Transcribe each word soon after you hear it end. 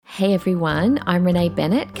Hey everyone, I'm Renee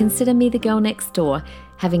Bennett. Consider me the girl next door,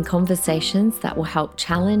 having conversations that will help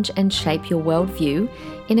challenge and shape your worldview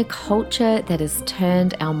in a culture that has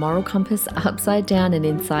turned our moral compass upside down and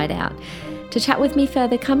inside out. To chat with me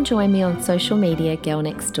further, come join me on social media,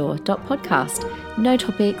 girlnextdoor.podcast. No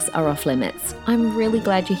topics are off limits. I'm really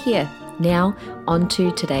glad you're here. Now, on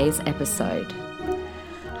to today's episode.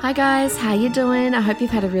 Hi guys, how you doing? I hope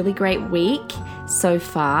you've had a really great week so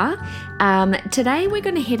far. Today we're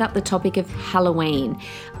going to hit up the topic of Halloween.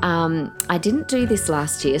 I didn't do this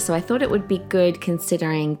last year, so I thought it would be good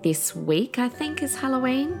considering this week, I think, is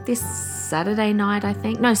Halloween. This Saturday night, I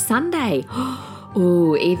think. No, Sunday.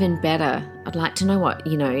 Ooh, even better. I'd like to know what,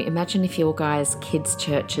 imagine if your guys' kids'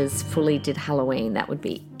 churches fully did Halloween. That would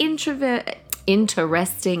be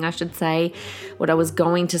interesting, I should say. What I was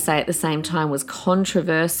going to say at the same time was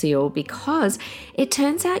controversial because it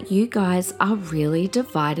turns out you guys are really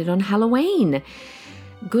divided on Halloween.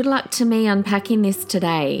 Good luck to me unpacking this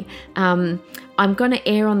today. I'm going to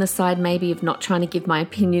err on the side maybe of not trying to give my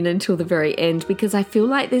opinion until the very end because I feel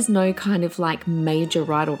like there's no kind of like major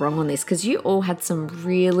right or wrong on this because you all had some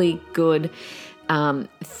really good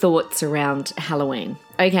thoughts around Halloween.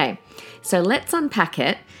 Okay, so let's unpack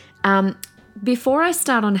it. Before I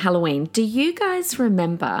start on Halloween, do you guys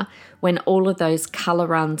remember when all of those colour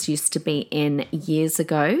runs used to be in years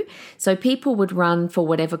ago? So people would run for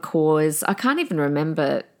whatever cause. I can't even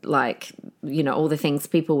remember all the things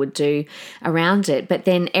people would do around it. But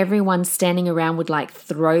then everyone standing around would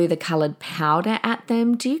throw the coloured powder at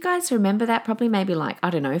them. Do you guys remember that? Probably maybe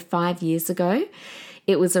 5 years ago.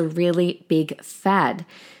 It was a really big fad.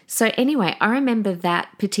 So anyway, I remember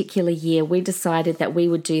that particular year we decided that we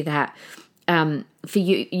would do that for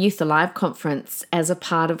Youth Alive conference as a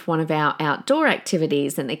part of one of our outdoor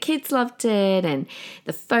activities, and the kids loved it and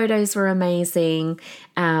the photos were amazing.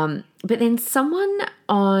 But then someone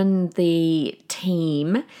on the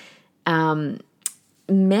team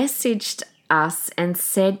messaged us and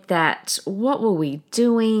said that what were we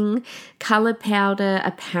doing? Color powder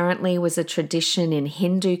apparently was a tradition in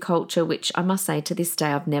Hindu culture, which I must say to this day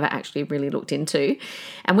I've never actually really looked into,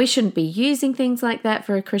 and we shouldn't be using things like that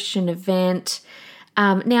for a Christian event.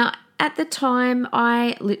 Now, at the time,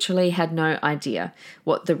 I literally had no idea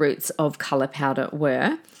what the roots of color powder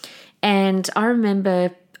were, and I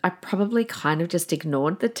remember I probably kind of just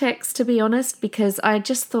ignored the text, to be honest, because I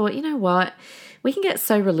just thought, you know what? We can get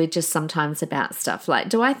so religious sometimes about stuff.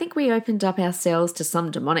 Do I think we opened up ourselves to some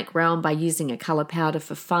demonic realm by using a color powder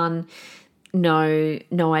for fun? No,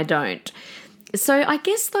 I don't. So I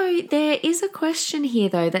guess, though, there is a question here,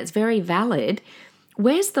 though, that's very valid.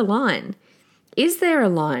 Where's the line? Is there a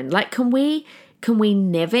line? Can we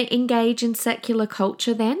never engage in secular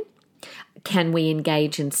culture then? Can we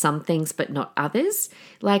engage in some things but not others?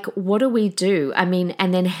 What do we do? I mean,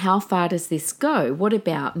 and then how far does this go? What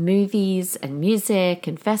about movies and music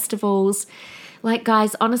and festivals?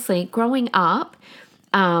 Guys, honestly, growing up,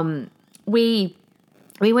 we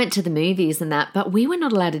went to the movies and that, but we were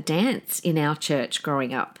not allowed to dance in our church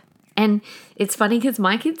growing up. And it's funny because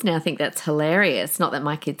my kids now think that's hilarious. Not that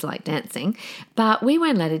my kids like dancing, but we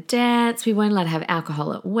weren't allowed to dance. We weren't allowed to have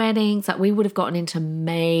alcohol at weddings. We would have gotten into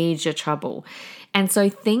major trouble. And so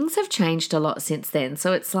things have changed a lot since then.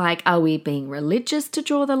 So it's are we being religious to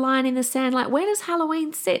draw the line in the sand? Where does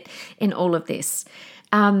Halloween sit in all of this?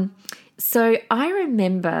 So I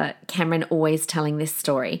remember Cameron always telling this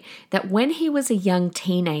story that when he was a young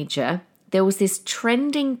teenager, there was this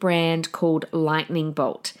trending brand called Lightning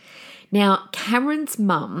Bolt. Now, Cameron's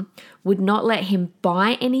mum would not let him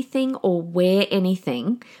buy anything or wear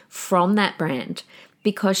anything from that brand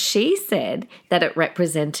because she said that it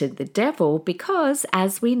represented the devil because,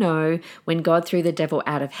 as we know, when God threw the devil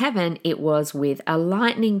out of heaven, it was with a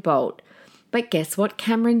lightning bolt. But guess what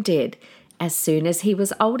Cameron did? As soon as he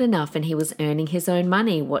was old enough and he was earning his own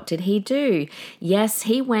money, what did he do? Yes,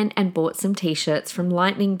 he went and bought some t-shirts from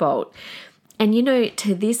Lightning Bolt. And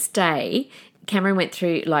to this day, Cameron went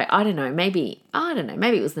through maybe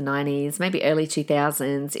it was the 90s, maybe early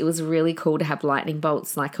 2000s. It was really cool to have lightning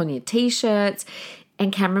bolts on your t-shirts.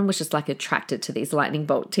 And Cameron was just attracted to these lightning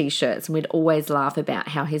bolt t-shirts. And we'd always laugh about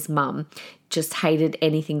how his mum just hated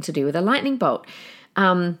anything to do with a lightning bolt.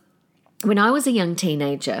 When I was a young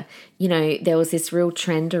teenager, there was this real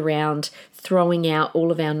trend around throwing out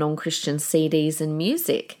all of our non-Christian CDs and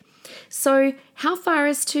music. So how far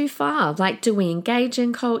is too far? Do we engage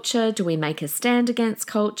in culture? Do we make a stand against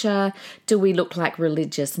culture? Do we look like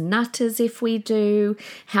religious nutters if we do?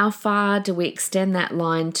 How far do we extend that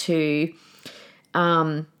line to?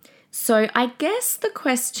 So I guess the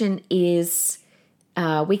question is,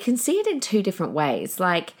 we can see it in two different ways.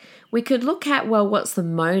 We could look at, well, what's the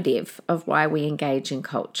motive of why we engage in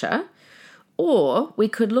culture? Or we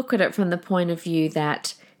could look at it from the point of view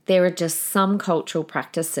that there are just some cultural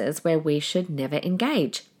practices where we should never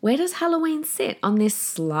engage. Where does Halloween sit on this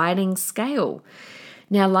sliding scale?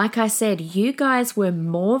 Now, like I said, you guys were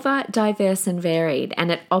more diverse and varied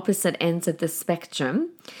and at opposite ends of the spectrum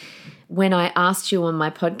when I asked you on my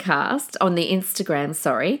podcast, on the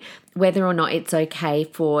Instagram, whether or not it's okay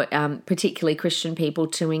for particularly Christian people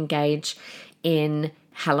to engage in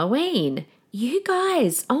Halloween. You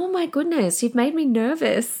guys, oh my goodness, you've made me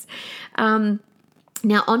nervous.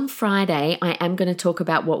 Now, on Friday, I am going to talk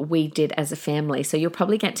about what we did as a family. So you'll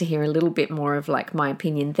probably get to hear a little bit more of like my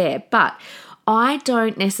opinion there. But I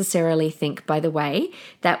don't necessarily think, by the way,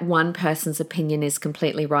 that one person's opinion is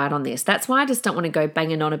completely right on this. That's why I just don't want to go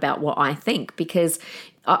banging on about what I think because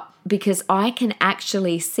I can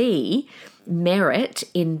actually see merit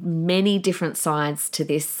in many different sides to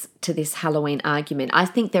this Halloween argument. I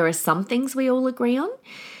think there are some things we all agree on.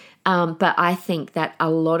 But I think that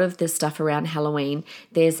a lot of the stuff around Halloween,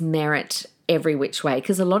 there's merit every which way.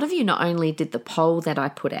 Because a lot of you not only did the poll that I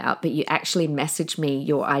put out, but you actually messaged me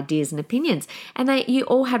your ideas and opinions. And you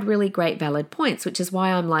all had really great valid points, which is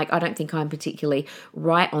why I'm like, I don't think I'm particularly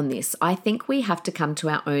right on this. I think we have to come to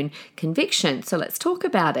our own conviction. So let's talk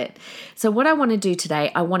about it. So what I want to do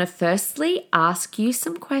today, I want to firstly ask you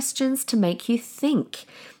some questions to make you think.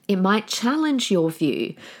 It might challenge your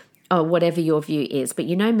view. Or whatever your view is. But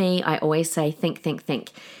you know me, I always say think.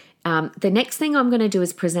 The next thing I'm going to do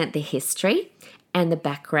is present the history and the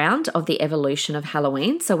background of the evolution of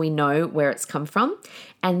Halloween so we know where it's come from.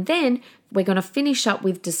 And then we're going to finish up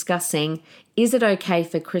with discussing, is it okay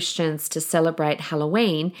for Christians to celebrate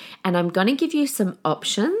Halloween? And I'm going to give you some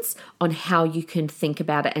options on how you can think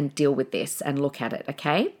about it and deal with this and look at it,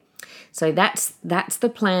 okay? So that's the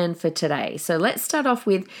plan for today. So let's start off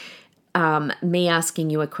with me asking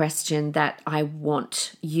you a question that I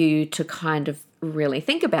want you to kind of really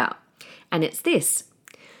think about. And it's this.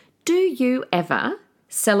 Do you ever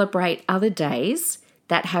celebrate other days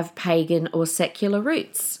that have pagan or secular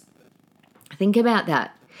roots? Think about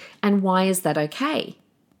that. And why is that okay?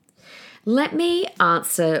 Let me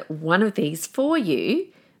answer one of these for you.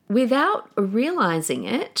 Without realizing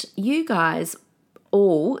it, you guys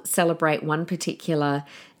all celebrate one particular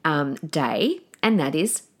day, and that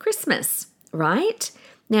is Christmas, right?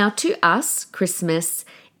 Now, to us, Christmas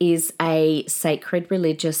is a sacred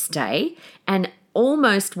religious day, and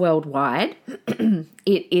almost worldwide,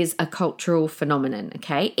 it is a cultural phenomenon,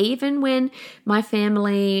 okay? Even when my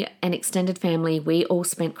family and extended family, we all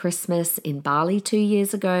spent Christmas in Bali 2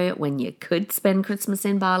 years ago when you could spend Christmas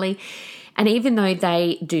in Bali. And even though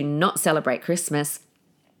they do not celebrate Christmas,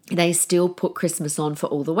 they still put Christmas on for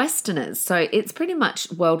all the Westerners. So it's pretty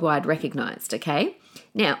much worldwide recognized, okay?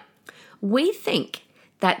 Now, we think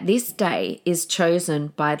that this day is chosen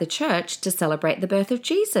by the church to celebrate the birth of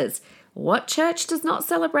Jesus. What church does not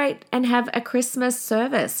celebrate and have a Christmas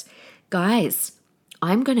service? Guys,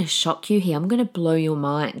 I'm going to shock you here. I'm going to blow your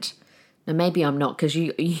mind. Now, maybe I'm not because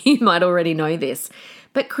you might already know this.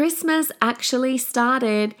 But Christmas actually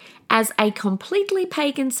started as a completely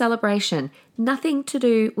pagan celebration, nothing to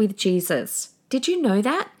do with Jesus. Did you know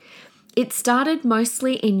that? It started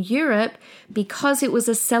mostly in Europe because it was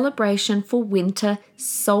a celebration for winter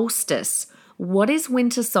solstice. What is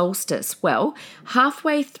winter solstice? Well,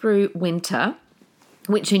 halfway through winter,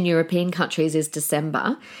 which in European countries is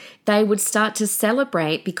December, they would start to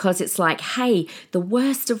celebrate because it's like, hey, the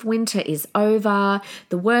worst of winter is over,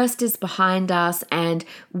 the worst is behind us, and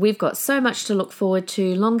we've got so much to look forward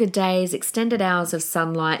to, longer days, extended hours of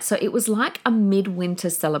sunlight. So it was like a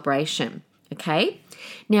midwinter celebration, okay?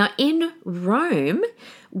 Now, in Rome,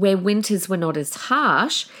 where winters were not as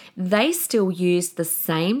harsh, they still used the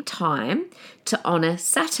same time to honor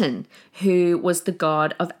Saturn, who was the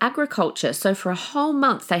god of agriculture. So for a whole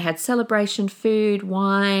month, they had celebration, food,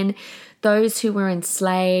 wine. Those who were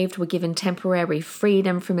enslaved were given temporary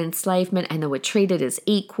freedom from enslavement, and they were treated as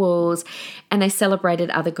equals, and they celebrated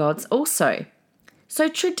other gods also. So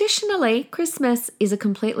traditionally, Christmas is a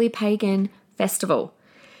completely pagan festival.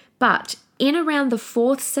 But in around the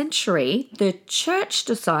 4th century, the church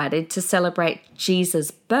decided to celebrate Jesus'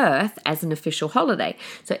 birth as an official holiday.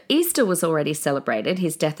 So Easter was already celebrated,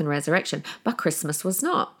 his death and resurrection, but Christmas was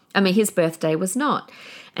not. His birthday was not.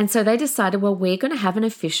 And so they decided, well, we're going to have an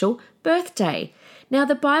official birthday. Now,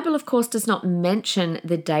 the Bible, of course, does not mention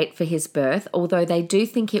the date for his birth, although they do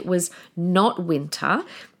think it was not winter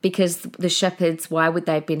because the shepherds, why would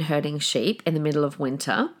they have been herding sheep in the middle of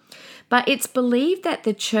winter? But it's believed that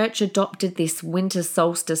the church adopted this winter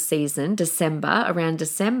solstice season, around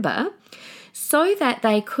December, so that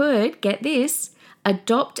they could, get this,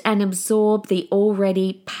 adopt and absorb the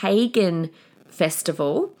already pagan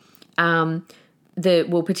festival,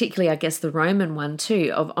 particularly, I guess, the Roman one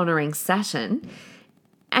too, of honouring Saturn.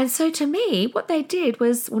 And so to me, what they did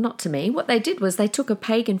was they took a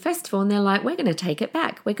pagan festival and they're like, we're going to take it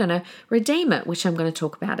back. We're going to redeem it, which I'm going to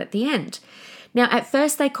talk about at the end. Now, at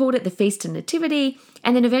first they called it the Feast of Nativity,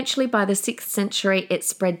 and then eventually by the 6th century, it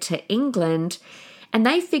spread to England. And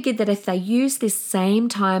they figured that if they used this same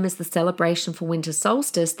time as the celebration for winter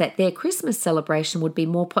solstice, that their Christmas celebration would be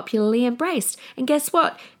more popularly embraced. And guess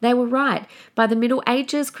what? They were right. By the Middle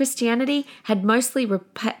Ages, Christianity had mostly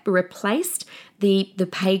replaced the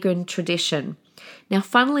pagan tradition. Now,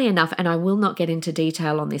 funnily enough, and I will not get into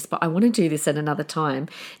detail on this, but I want to do this at another time.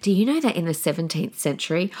 Do you know that in the 17th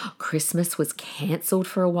century, Christmas was cancelled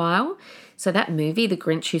for a while? So that movie, The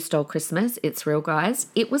Grinch Who Stole Christmas, it's real, guys,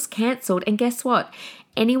 it was cancelled. And guess what?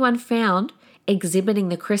 Anyone found exhibiting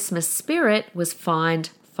the Christmas spirit was fined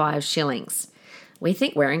 5 shillings. We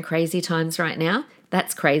think we're in crazy times right now.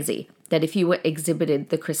 That's crazy. That if you were exhibited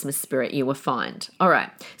the Christmas spirit, you were fined. All right.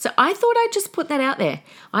 So I thought I'd just put that out there.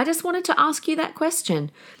 I just wanted to ask you that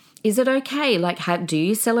question. Is it okay? Do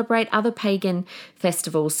you celebrate other pagan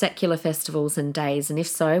festivals, secular festivals and days? And if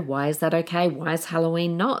so, why is that okay? Why is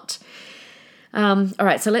Halloween not? All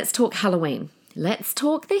right. So let's talk Halloween. Let's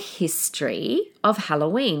talk the history of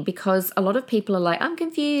Halloween, because a lot of people are like, I'm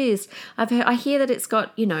confused. I hear that it's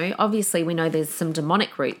got, obviously we know there's some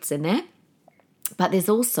demonic roots in there. But there's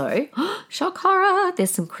also, shock horror,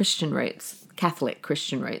 there's some Christian roots, Catholic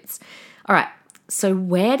Christian roots. All right, so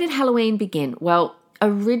where did Halloween begin? Well,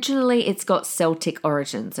 originally it's got Celtic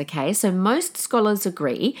origins, okay? So most scholars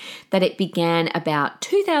agree that it began about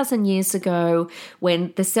 2,000 years ago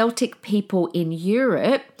when the Celtic people in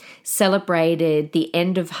Europe celebrated the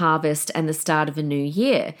end of harvest and the start of a new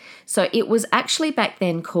year. So it was actually back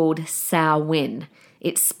then called Samhain.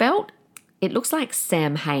 It looks like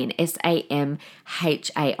Samhain, Samhain,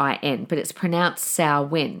 but it's pronounced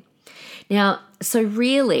Samhain. Now, so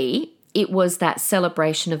really, it was that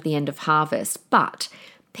celebration of the end of harvest, but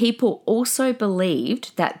people also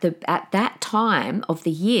believed that at that time of the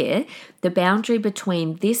year, the boundary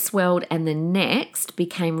between this world and the next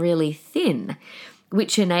became really thin,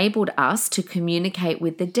 which enabled us to communicate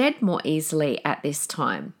with the dead more easily at this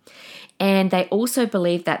time. And they also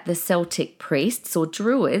believed that the Celtic priests or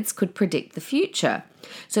druids could predict the future.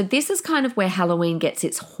 So this is kind of where Halloween gets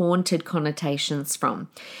its haunted connotations from.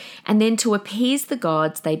 And then to appease the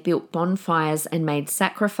gods, they built bonfires and made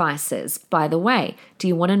sacrifices. By the way, do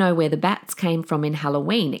you want to know where the bats came from in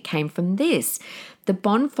Halloween? It came from this. The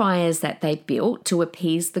bonfires that they built to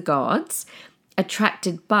appease the gods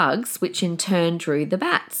attracted bugs, which in turn drew the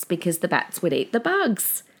bats, because the bats would eat the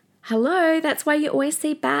bugs. Hello, that's why you always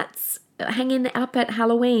see bats hanging up at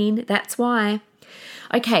Halloween. That's why.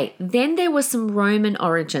 Okay, then there were some Roman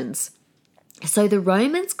origins. So the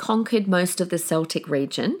Romans conquered most of the Celtic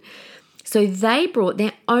region. So they brought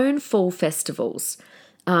their own fall festivals.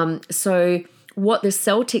 So what the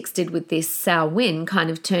Celtics did with this Samhain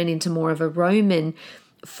kind of turned into more of a Roman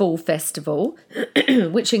fall festival,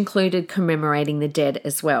 which included commemorating the dead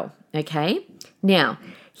as well. Okay, now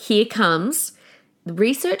here comes. The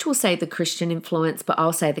research will say the Christian influence, but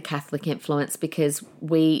I'll say the Catholic influence because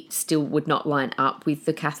we still would not line up with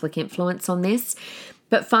the Catholic influence on this.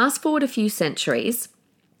 But fast forward a few centuries,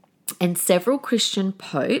 and several Christian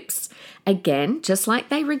popes, again, just like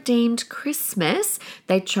they redeemed Christmas,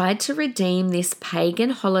 they tried to redeem this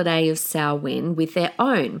pagan holiday of Samhain with their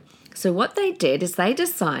own. So what they did is they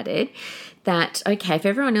decided that, okay, if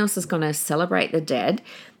everyone else is going to celebrate the dead,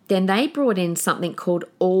 then they brought in something called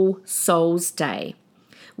All Souls Day,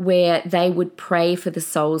 where they would pray for the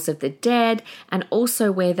souls of the dead and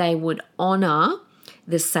also where they would honor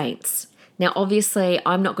the saints. Now, obviously,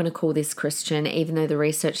 I'm not going to call this Christian, even though the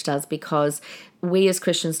research does, because we as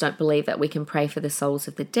Christians don't believe that we can pray for the souls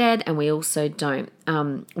of the dead, and we also don't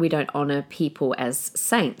honor people as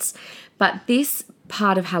saints. But this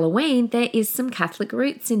part of Halloween, there is some Catholic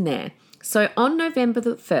roots in there. So on November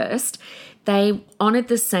the 1st, they honored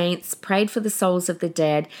the saints, prayed for the souls of the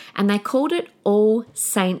dead, and they called it All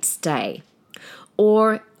Saints Day.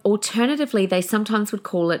 Or alternatively, they sometimes would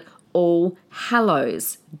call it All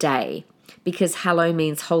Hallows Day, because hallow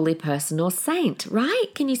means holy person or saint, right?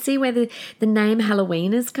 Can you see where the name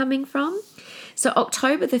Halloween is coming from? So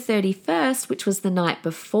October the 31st, which was the night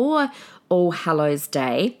before All Hallows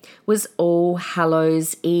Day, was All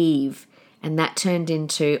Hallows Eve. And that turned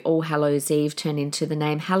into All Hallows Eve, turned into the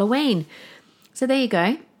name Halloween. So there you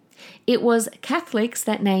go. It was Catholics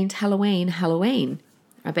that named Halloween Halloween.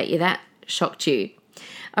 I bet you that shocked you.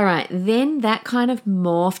 All right, then that kind of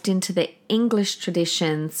morphed into the English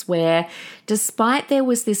traditions where, despite there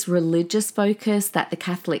was this religious focus that the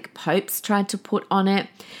Catholic popes tried to put on it,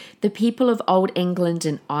 the people of Old England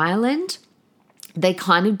and Ireland, they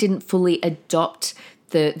kind of didn't fully adopt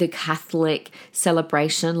the Catholic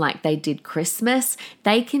celebration like they did Christmas.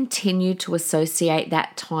 They continued to associate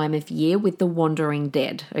that time of year with the wandering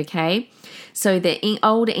dead, okay? So the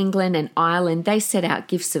Old England and Ireland, they set out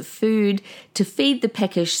gifts of food to feed the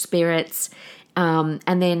peckish spirits,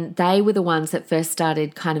 and then they were the ones that first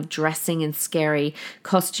started kind of dressing in scary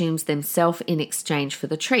costumes themselves in exchange for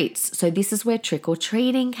the treats. So this is where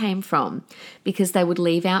trick-or-treating came from, because they would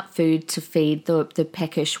leave out food to feed the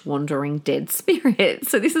peckish wandering dead spirits.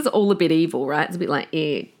 So this is all a bit evil, right? It's a bit like,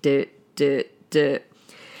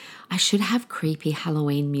 I should have creepy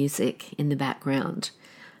Halloween music in the background.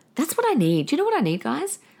 That's what I need. Do you know what I need,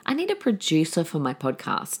 guys? I need a producer for my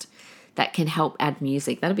podcast that can help add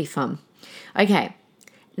music. That'll be fun. Okay,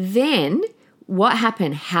 then what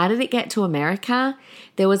happened? How did it get to America?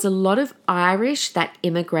 There was a lot of Irish that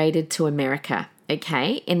immigrated to America,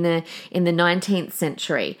 okay, in the 19th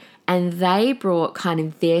century, and they brought kind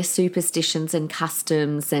of their superstitions and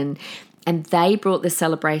customs, and they brought the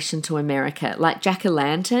celebration to America. Like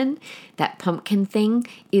jack-o'-lantern, that pumpkin thing,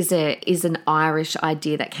 is an Irish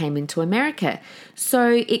idea that came into America. So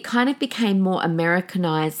it kind of became more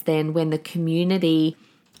Americanized then when the community,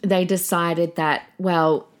 they decided that,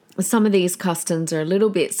 well, some of these customs are a little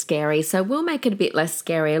bit scary, so we'll make it a bit less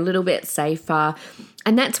scary, a little bit safer.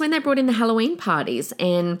 And that's when they brought in the Halloween parties,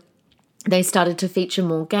 and they started to feature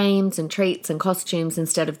more games and treats and costumes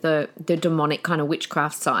instead of the demonic kind of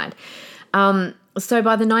witchcraft side. So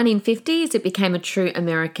by the 1950s, it became a true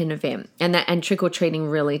American event, and trick-or-treating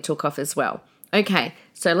really took off as well. Okay,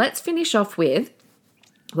 so let's finish off with,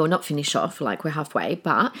 well, not finish off, like we're halfway,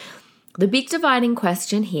 but the big dividing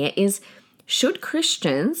question here is, should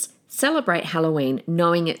Christians celebrate Halloween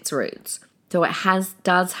knowing its roots? So it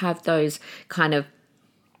does have those kind of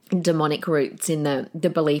demonic roots in the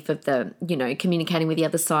belief of the, communicating with the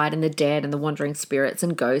other side and the dead and the wandering spirits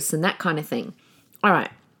and ghosts and that kind of thing. All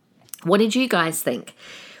right. What did you guys think?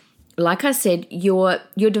 Like I said, you're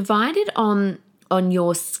divided on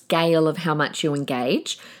your scale of how much you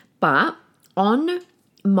engage, but on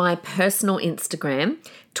my personal Instagram,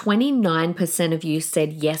 29% of you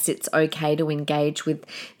said yes, it's okay to engage with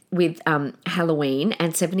Halloween,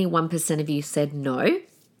 and 71% of you said no.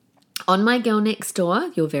 On my Girl Next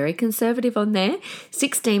Door, you're very conservative on there.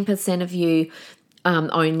 16% of you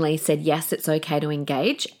only said yes, it's okay to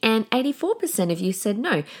engage, and 84% of you said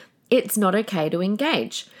no, it's not okay to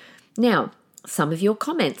engage. Now, some of your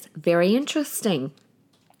comments, very interesting.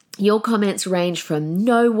 Your comments range from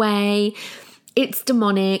no way, it's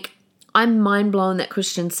demonic, I'm mind blown that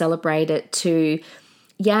Christians celebrate it, to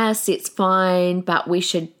yes, it's fine, but we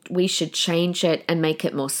should change it and make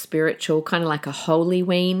it more spiritual, kind of like a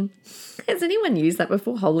Hollyween. Has anyone used that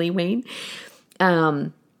before, Hollyween?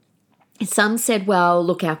 Some said, well,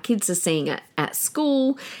 look, our kids are seeing it at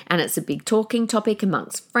school and it's a big talking topic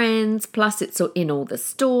amongst friends, plus it's in all the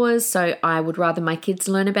stores, so I would rather my kids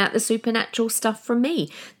learn about the supernatural stuff from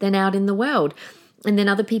me than out in the world. And then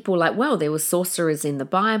other people like, well, there were sorcerers in the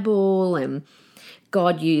Bible, and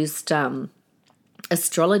God used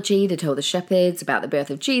astrology to tell the shepherds about the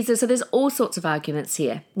birth of Jesus. So there's all sorts of arguments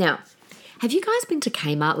here. Now, have you guys been to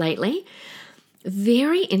Kmart lately?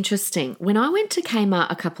 Very interesting. When I went to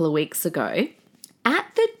Kmart a couple of weeks ago, at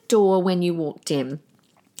the door when you walked in,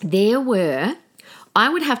 there were, I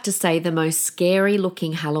would have to say, the most scary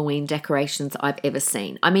looking Halloween decorations I've ever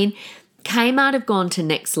seen. I mean, Kmart have gone to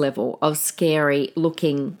next level of scary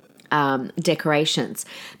looking decorations.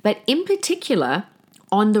 But in particular,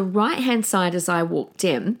 on the right-hand side as I walked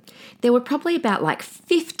in, there were probably about like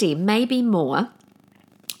 50, maybe more,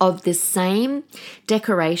 of the same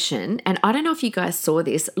decoration. And I don't know if you guys saw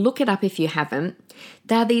this. Look it up if you haven't.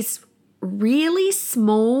 They're these really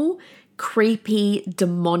small, creepy,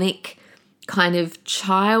 demonic, kind of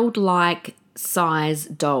childlike size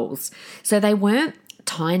dolls. So they weren't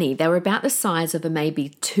tiny. They were about the size of a maybe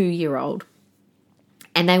 2-year-old.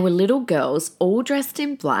 And they were little girls all dressed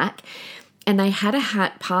in black, and they had a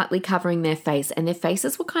hat partly covering their face, and their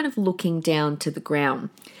faces were kind of looking down to the ground.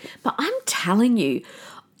 But I'm telling you,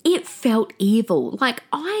 it felt evil. Like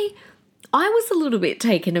I was a little bit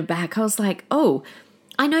taken aback. I was like, oh,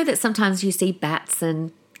 I know that sometimes you see bats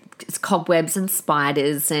and cobwebs and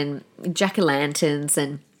spiders and jack-o'-lanterns,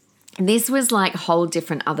 and this was like a whole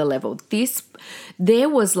different other level. There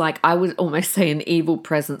was like, I would almost say, an evil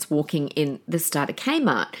presence walking in the start of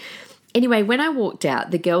Kmart. Anyway, when I walked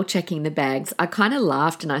out, the girl checking the bags, I kind of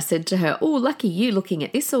laughed and I said to her, "Oh, lucky you looking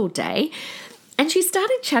at this all day." And she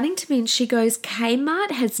started chatting to me and she goes,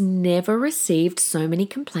 "Kmart has never received so many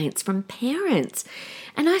complaints from parents."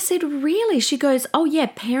 And I said, "Really?" She goes, "Oh yeah,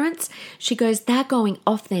 parents." She goes, "They're going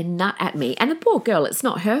off their nut at me." And the poor girl, it's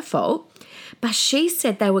not her fault. But she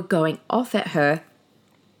said they were going off at her.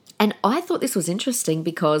 And I thought this was interesting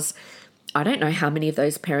because I don't know how many of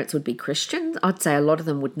those parents would be Christians. I'd say a lot of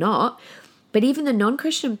them would not. But even the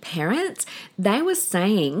non-Christian parents, they were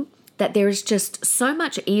saying that there is just so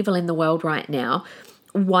much evil in the world right now.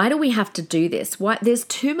 Why do we have to do this? Why? There's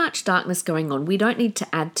too much darkness going on. We don't need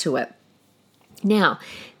to add to it. Now,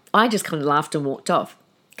 I just kind of laughed and walked off.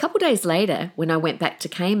 A couple days later, when I went back to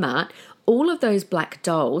Kmart, all of those black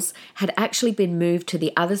dolls had actually been moved to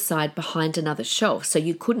the other side behind another shelf, so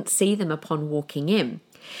you couldn't see them upon walking in.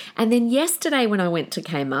 And then yesterday when I went to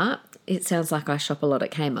Kmart, it sounds like I shop a lot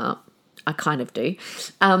at Kmart. I kind of do.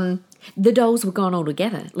 The dolls were gone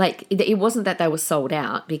altogether. Like, it wasn't that they were sold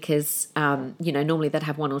out because, normally they'd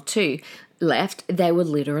have one or two left. They were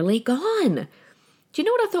literally gone. Do you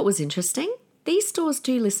know what I thought was interesting? These stores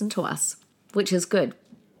do listen to us, which is good.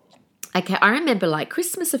 Okay, I remember like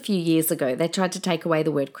Christmas a few years ago, they tried to take away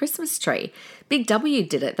the word Christmas tree. Big W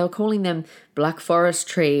did it. They were calling them Black Forest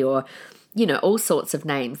tree or, all sorts of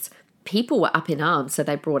names. People were up in arms, so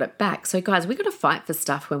they brought it back. So guys, we've got to fight for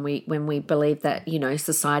stuff when we believe that,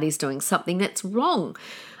 society's doing something that's wrong.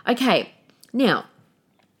 Okay, now,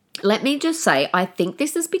 let me just say, I think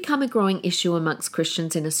this has become a growing issue amongst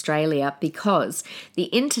Christians in Australia because the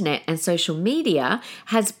internet and social media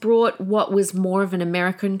has brought what was more of an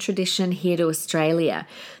American tradition here to Australia.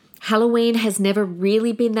 Halloween has never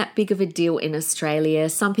really been that big of a deal in Australia.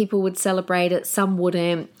 Some people would celebrate it, some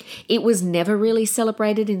wouldn't. It was never really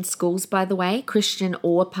celebrated in schools, by the way, Christian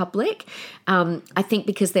or public. I think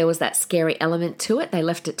because there was that scary element to it, they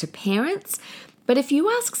left it to parents. But if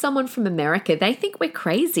you ask someone from America, they think we're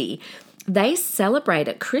crazy. They celebrate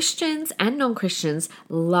it. Christians and non-Christians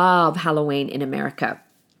love Halloween in America.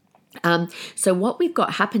 So what we've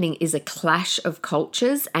got happening is a clash of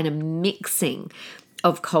cultures and a mixing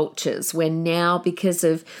of cultures where now, because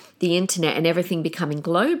of the internet and everything becoming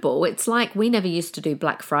global, it's like we never used to do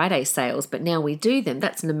Black Friday sales, but now we do them.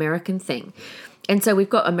 That's an American thing. And so we've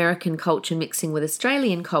got American culture mixing with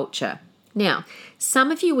Australian culture. Now, some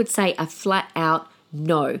of you would say a flat out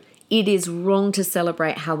no. It is wrong to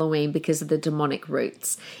celebrate Halloween because of the demonic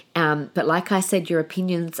roots. But like I said, your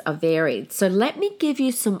opinions are varied. So let me give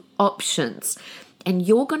you some options. And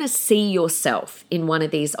you're going to see yourself in one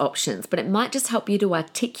of these options, but it might just help you to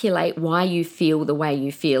articulate why you feel the way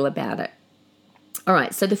you feel about it. All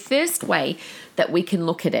right, so the first way that we can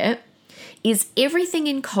look at it is everything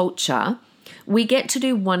in culture, we get to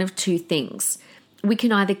do one of two things. We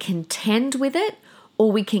can either contend with it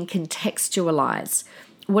or we can contextualize.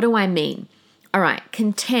 What do I mean? All right,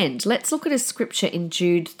 contend. Let's look at a scripture in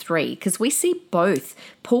Jude 3 because we see both.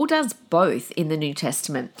 Paul does both in the New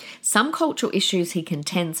Testament. Some cultural issues he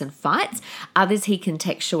contends and fights, others he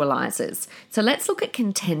contextualizes. So let's look at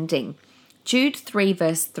contending. Jude 3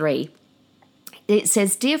 verse 3. It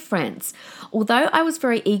says, "Dear friends, although I was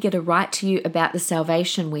very eager to write to you about the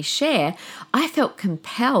salvation we share, I felt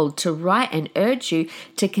compelled to write and urge you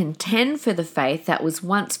to contend for the faith that was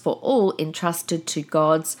once for all entrusted to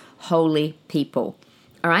God's holy people."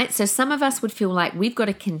 All right, so some of us would feel like we've got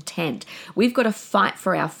to contend. We've got to fight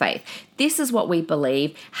for our faith. This is what we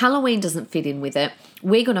believe. Halloween doesn't fit in with it.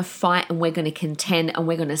 We're going to fight and we're going to contend and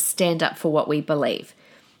we're going to stand up for what we believe.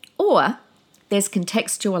 Or there's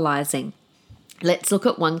contextualizing. Let's look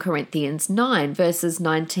at 1 Corinthians 9, verses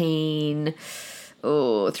 19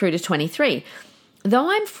 through to 23. "Though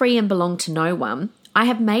I'm free and belong to no one, I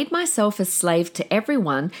have made myself a slave to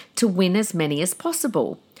everyone to win as many as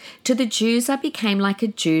possible. To the Jews I became like a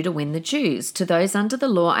Jew to win the Jews. To those under the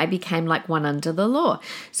law I became like one under the law,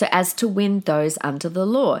 so as to win those under the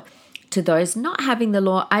law. To those not having the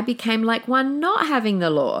law I became like one not having the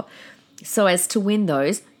law, so as to win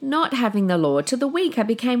those not having the law. To the weak I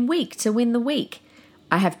became weak to win the weak.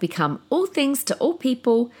 I have become all things to all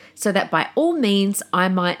people, so that by all means I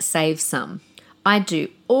might save some. I do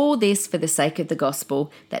all this for the sake of the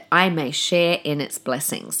gospel, that I may share in its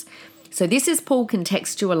blessings." So this is Paul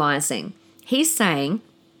contextualizing. He's saying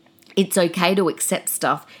it's okay to accept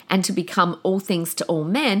stuff and to become all things to all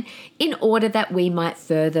men in order that we might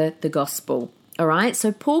further the gospel. All right,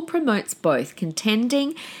 so Paul promotes both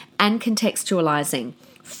contending and contextualizing,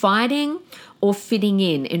 fighting or fitting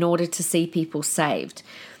in order to see people saved.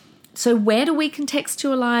 So where do we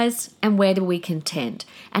contextualize and where do we contend?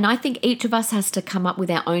 And I think each of us has to come up with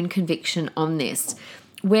our own conviction on this.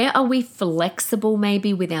 Where are we flexible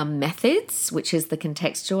maybe with our methods, which is the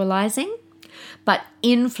contextualizing, but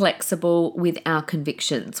inflexible with our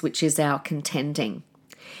convictions, which is our contending?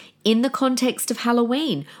 In the context of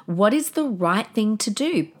Halloween, what is the right thing to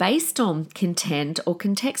do based on contend or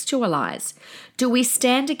contextualize? Do we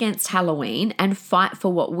stand against Halloween and fight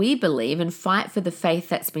for what we believe and fight for the faith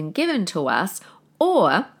that's been given to us?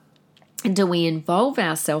 Or do we involve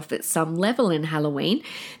ourselves at some level in Halloween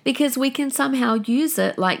because we can somehow use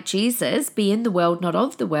it like Jesus, be in the world, not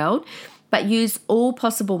of the world, but use all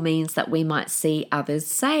possible means that we might see others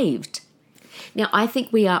saved? Now, I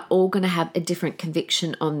think we are all going to have a different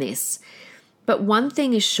conviction on this. But one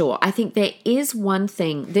thing is sure, I think there is one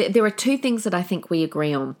thing, there are two things that I think we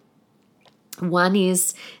agree on. One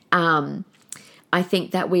is, I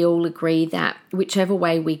think that we all agree that whichever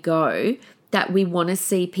way we go, that we want to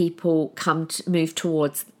see people move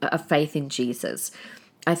towards a faith in Jesus.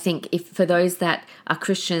 I think if for those that are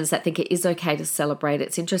Christians that think it is okay to celebrate,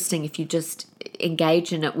 it's interesting if you just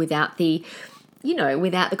engage in it without the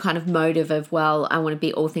kind of motive of, well, I want to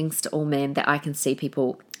be all things to all men, that I can see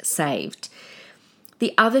people saved.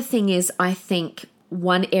 The other thing is, I think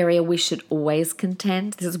one area we should always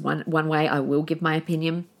contend, this is one way I will give my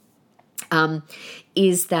opinion,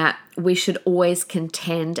 is that we should always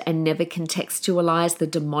contend and never contextualize the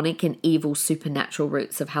demonic and evil supernatural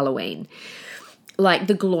roots of Halloween. Like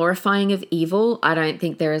the glorifying of evil, I don't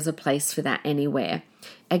think there is a place for that anywhere.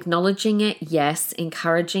 Acknowledging it, yes.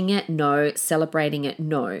 Encouraging it, no. Celebrating it,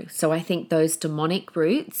 no. So I think those demonic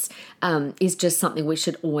roots is just something we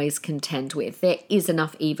should always contend with. There is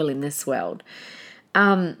enough evil in this world.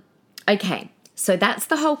 Okay, so that's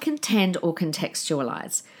the whole contend or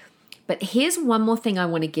contextualize. But here's one more thing I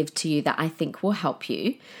want to give to you that I think will help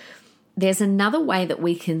you. There's another way that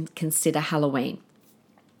we can consider Halloween.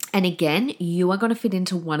 And again, you are going to fit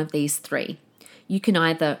into one of these three. You can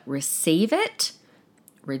either receive it,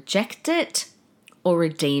 reject it, or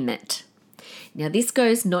redeem it. Now, this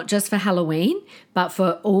goes not just for Halloween, but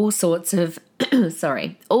for all sorts of,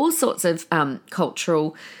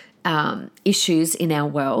 cultural issues in our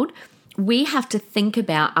world. We have to think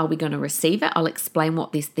about, are we going to receive it? I'll explain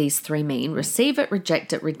what these three mean. Receive it,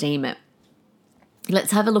 reject it, redeem it.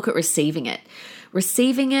 Let's have a look at receiving it.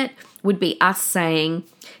 Receiving it would be us saying,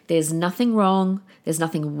 there's nothing wrong. There's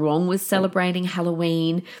nothing wrong with celebrating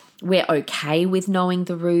Halloween. We're okay with knowing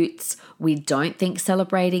the roots. We don't think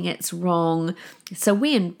celebrating it's wrong. So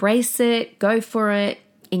we embrace it, go for it,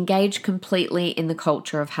 engage completely in the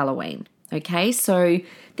culture of Halloween. Okay, so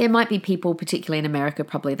there might be people, particularly in America,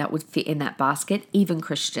 probably that would fit in that basket, even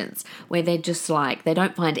Christians, where they're just like, they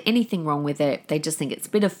don't find anything wrong with it. They just think it's a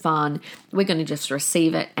bit of fun. We're going to just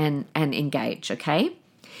receive it and engage, okay?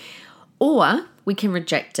 Or we can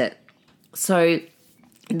reject it. So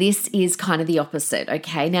this is kind of the opposite,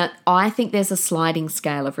 okay? Now, I think there's a sliding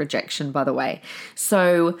scale of rejection, by the way.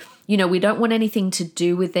 So, we don't want anything to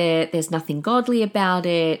do with it. There's nothing godly about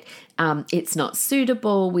it. It's not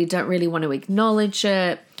suitable. We don't really want to acknowledge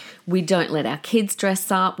it. We don't let our kids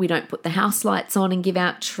dress up. We don't put the house lights on and give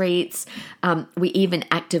out treats. We even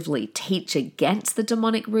actively teach against the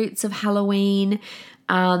demonic roots of Halloween.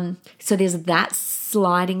 So there's that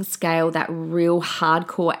sliding scale, that real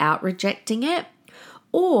hardcore out rejecting it.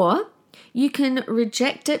 Or you can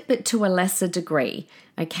reject it, but to a lesser degree.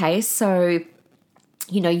 Okay, so,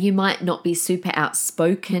 you might not be super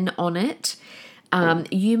outspoken on it.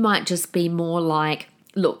 You might just be more like,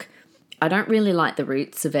 look, I don't really like the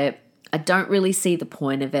roots of it. I don't really see the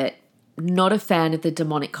point of it. Not a fan of the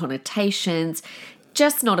demonic connotations.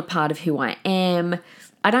 Just not a part of who I am.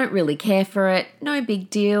 I don't really care for it. No big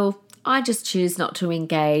deal. I just choose not to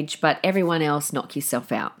engage, but everyone else, knock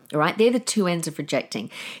yourself out. All right, they're the two ends of rejecting.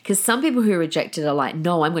 Because some people who reject it are like,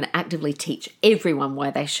 no, I'm going to actively teach everyone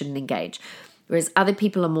why they shouldn't engage. Whereas other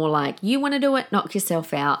people are more like, you want to do it, knock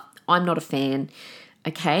yourself out. I'm not a fan.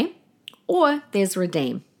 Okay, or there's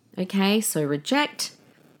redeem. Okay, so receive,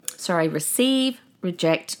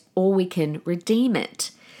 reject, or we can redeem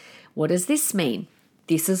it. What does this mean?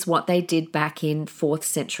 This is what they did back in 4th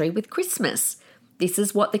century with Christmas. This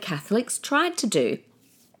is what the Catholics tried to do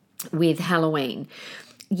with Halloween.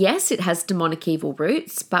 Yes, it has demonic evil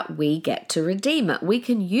roots, but we get to redeem it. We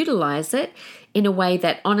can utilize it in a way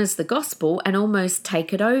that honors the gospel and almost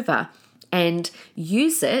take it over and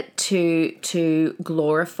use it to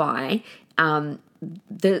glorify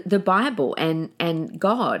the Bible and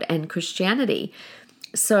God and Christianity.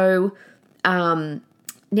 So now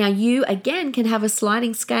you, again, can have a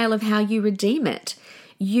sliding scale of how you redeem it.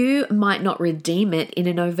 You might not redeem it in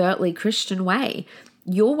an overtly Christian way.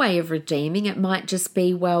 your way of redeeming it might just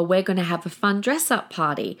be, well, we're going to have a fun dress up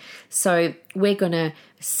party. So we're going to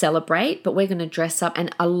celebrate, but we're going to dress up.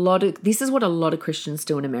 And this is what a lot of Christians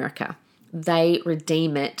do in America. They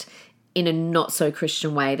redeem it in a not so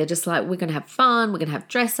Christian way. They're just like, we're going to have fun. We're going to have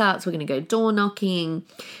dress ups. We're going to go door knocking.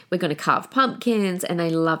 We're going to carve pumpkins, and they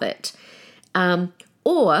love it.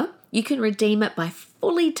 Or you can redeem it by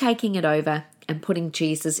fully taking it over and putting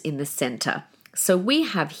Jesus in the center. So we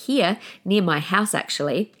have here near my house,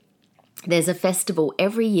 actually, there's a festival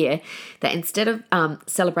every year that instead of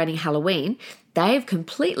celebrating Halloween, they've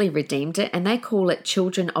completely redeemed it and they call it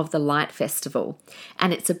Children of the Light Festival.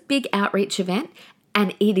 And it's a big outreach event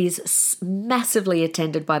and it is massively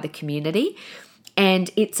attended by the community. And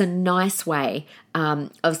it's a nice way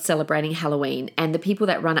of celebrating Halloween. And the people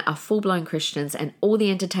that run it are full-blown Christians and all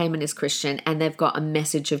the entertainment is Christian and they've got a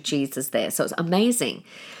message of Jesus there. So it's amazing.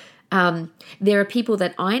 There are people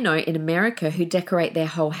that I know in America who decorate their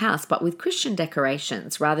whole house, but with Christian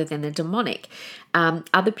decorations rather than the demonic.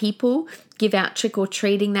 Other people give out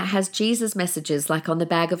trick-or-treating that has Jesus messages, like on the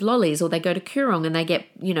bag of lollies, or they go to Koorong and they get,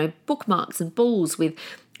 bookmarks and balls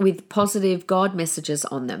with positive God messages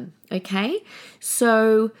on them. Okay?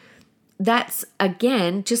 So that's,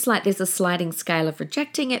 again, just like there's a sliding scale of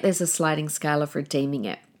rejecting it, there's a sliding scale of redeeming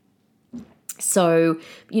it. So,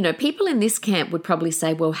 people in this camp would probably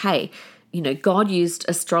say, well, hey, God used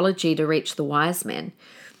astrology to reach the wise men.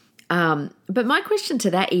 But my question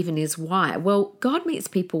to that even is why? Well, God meets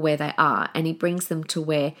people where they are and he brings them to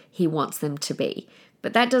where he wants them to be.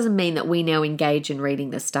 But that doesn't mean that we now engage in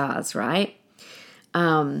reading the stars, right?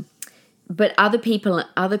 But other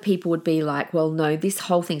people would be like, well, no, this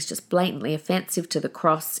whole thing's just blatantly offensive to the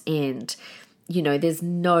cross and there's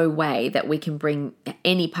no way that we can bring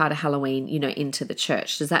any part of Halloween, into the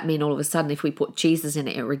church. Does that mean all of a sudden if we put Jesus in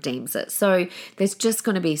it, it redeems it? So there's just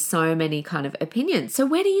going to be so many kind of opinions. So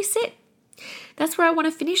where do you sit? That's where I want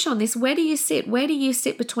to finish on this. Where do you sit? Where do you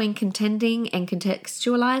sit between contending and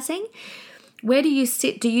contextualizing? Where do you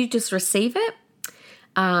sit? Do you just receive it?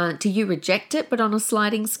 Do you reject it, but on a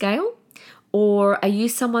sliding scale? Or are you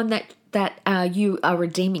someone that you are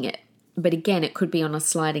redeeming it? But again, it could be on a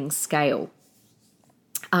sliding scale.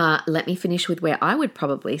 Let me finish with where I would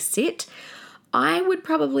probably sit. I would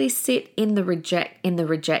probably sit in the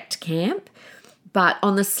reject camp, but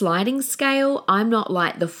on the sliding scale, I'm not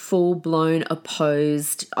like the full-blown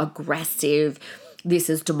opposed, aggressive, this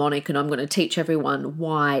is demonic and I'm going to teach everyone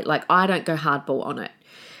why. Like, I don't go hardball on it.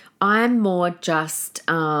 I'm more just,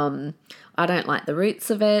 I don't like the roots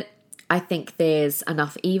of it. I think there's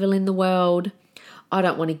enough evil in the world. I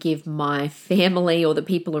don't want to give my family or the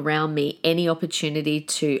people around me any opportunity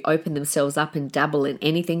to open themselves up and dabble in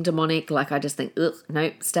anything demonic. Like, I just think,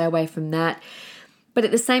 nope, stay away from that. But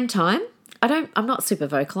at the same time, I'm not super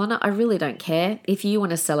vocal on it. I really don't care. If you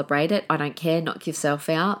want to celebrate it, I don't care. Knock yourself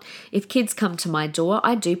out. If kids come to my door,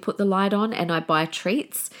 I do put the light on and I buy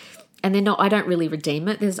treats. And I don't really redeem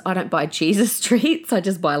it. I don't buy Jesus treats. I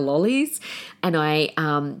just buy lollies. And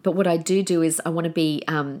but what I do is I want to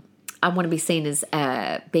be seen as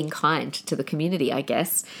being kind to the community, I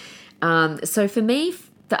guess. So for me,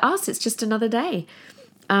 for us, it's just another day.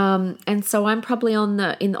 And so I'm probably on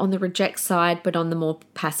the reject side, but on the more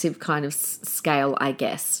passive kind of scale, I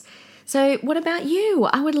guess. So what about you?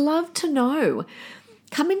 I would love to know.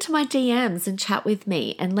 Come into my DMs and chat with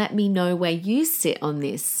me and let me know where you sit on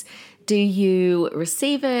this. Do you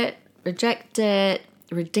receive it, reject it,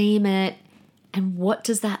 redeem it? And what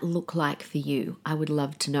does that look like for you? I would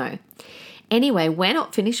love to know. Anyway, we're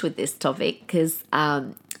not finished with this topic because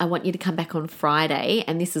I want you to come back on Friday.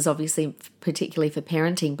 And this is obviously particularly for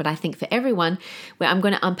parenting, but I think for everyone, where I'm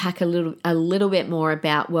going to unpack a little bit more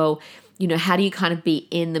about, how do you kind of be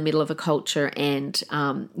in the middle of a culture and,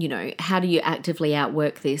 how do you actively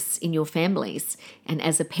outwork this in your families? And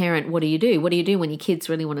as a parent, what do you do? What do you do when your kids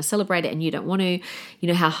really want to celebrate it and you don't want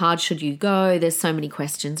to? How hard should you go? There's so many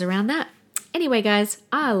questions around that. Anyway, guys,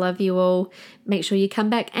 I love you all. Make sure you come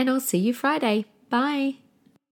back and I'll see you Friday. Bye.